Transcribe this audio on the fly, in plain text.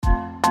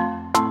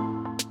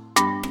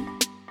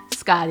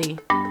Scotty,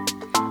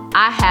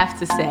 I have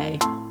to say,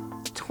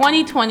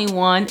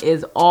 2021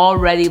 is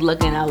already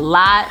looking a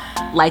lot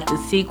like the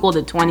sequel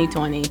to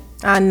 2020.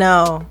 I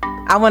know.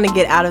 I want to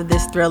get out of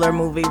this thriller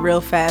movie real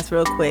fast,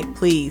 real quick.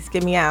 Please,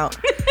 get me out.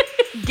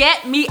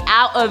 Get me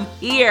out of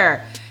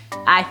here.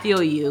 I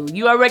feel you.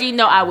 You already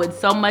know I would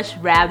so much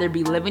rather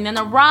be living in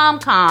a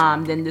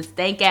rom-com than this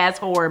stank-ass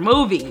horror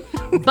movie.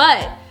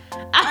 But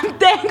I'm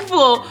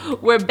thankful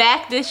we're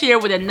back this year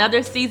with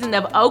another season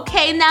of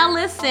Okay Now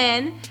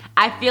Listen.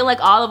 I feel like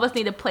all of us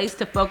need a place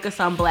to focus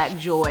on Black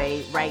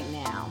joy right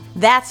now.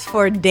 That's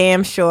for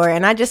damn sure.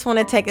 And I just want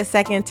to take a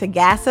second to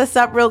gas us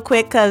up real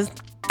quick because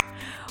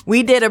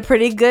we did a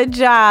pretty good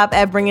job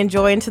at bringing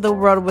joy into the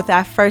world with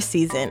our first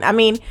season. I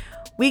mean,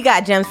 we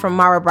got gems from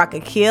Mara Brock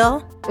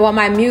Akil. Well,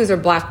 my muse are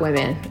Black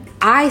women.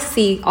 I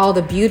see all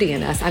the beauty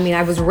in us. I mean,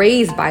 I was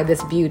raised by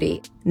this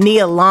beauty.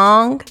 Nia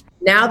Long.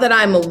 Now that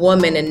I'm a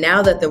woman and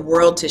now that the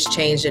world has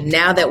changed and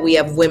now that we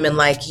have women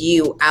like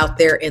you out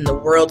there in the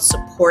world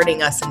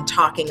supporting us and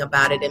talking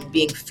about it and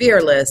being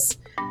fearless,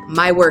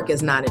 my work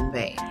is not in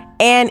vain.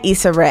 And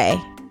Issa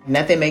Rae.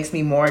 Nothing makes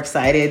me more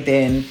excited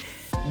than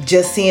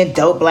just seeing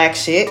dope Black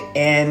shit.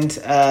 And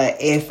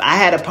if I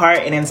had a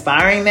part in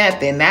inspiring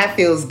that, then that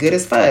feels good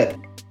as fuck.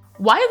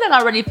 Why does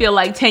that already feel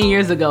like 10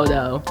 years ago,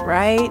 though?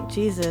 Right?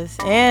 Jesus.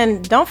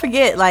 And don't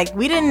forget, like,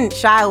 we didn't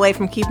shy away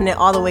from keeping it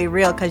all the way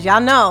real because y'all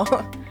know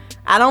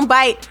I don't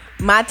bite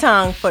my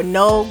tongue for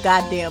no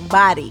goddamn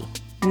body.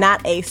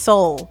 Not a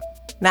soul.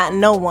 Not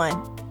no one.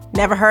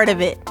 Never heard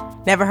of it.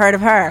 Never heard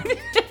of her.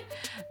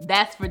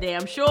 That's for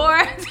damn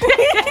sure.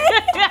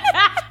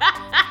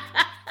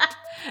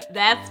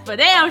 That's for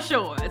damn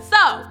sure.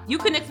 So, you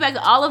can expect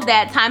all of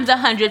that times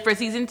 100 for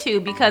season 2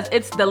 because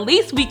it's the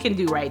least we can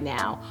do right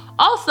now.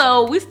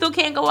 Also, we still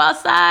can't go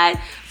outside,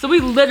 so we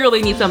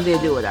literally need something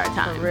to do with our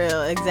time. For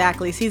real,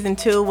 exactly. Season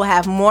 2 will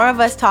have more of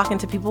us talking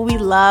to people we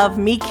love,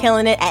 me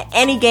killing it at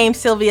any game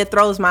Sylvia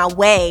throws my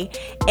way,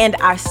 and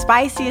our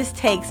spiciest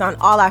takes on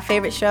all our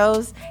favorite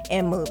shows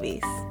and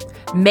movies.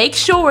 Make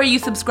sure you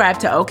subscribe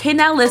to Okay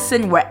Now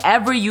Listen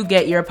wherever you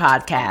get your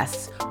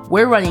podcasts.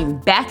 We're running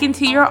back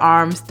into your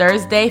arms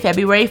Thursday,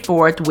 February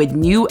 4th with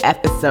new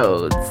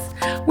episodes.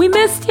 We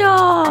missed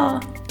y'all.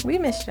 We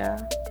missed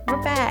y'all.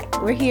 We're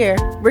back. We're here.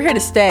 We're here to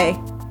stay.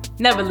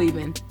 Never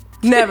leaving.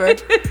 Never.